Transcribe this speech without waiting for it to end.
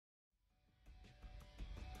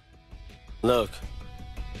Look,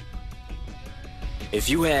 if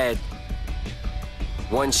you had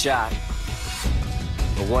one shot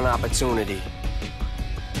or one opportunity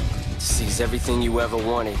to seize everything you ever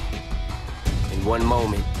wanted in one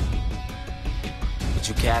moment, would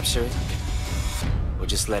you capture it or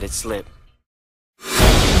just let it slip?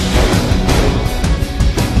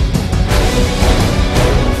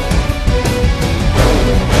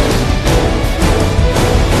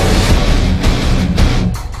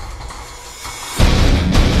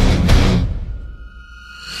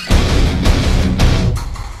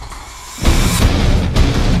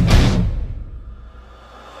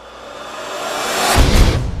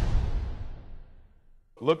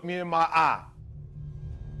 Look me in my eye.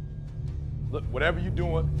 Look, whatever you're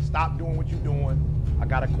doing, stop doing what you're doing. I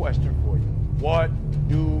got a question for you. What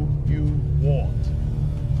do you want?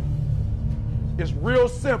 It's real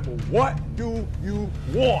simple. What do you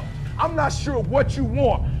want? I'm not sure what you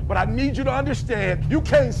want, but I need you to understand you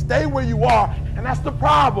can't stay where you are, and that's the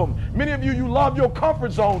problem. Many of you love your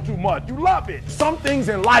comfort zone too much. You love it. Some things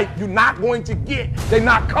in life you're not going to get. They're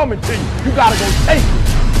not coming to you. You gotta go take it.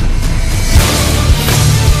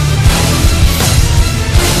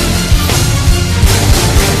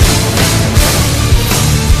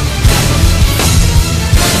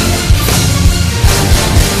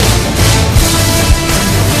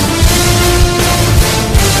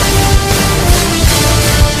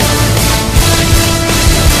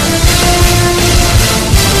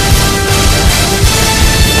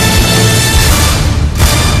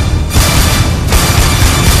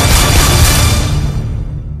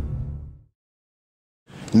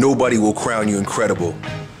 Nobody will crown you incredible.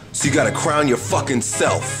 So you gotta crown your fucking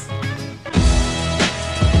self.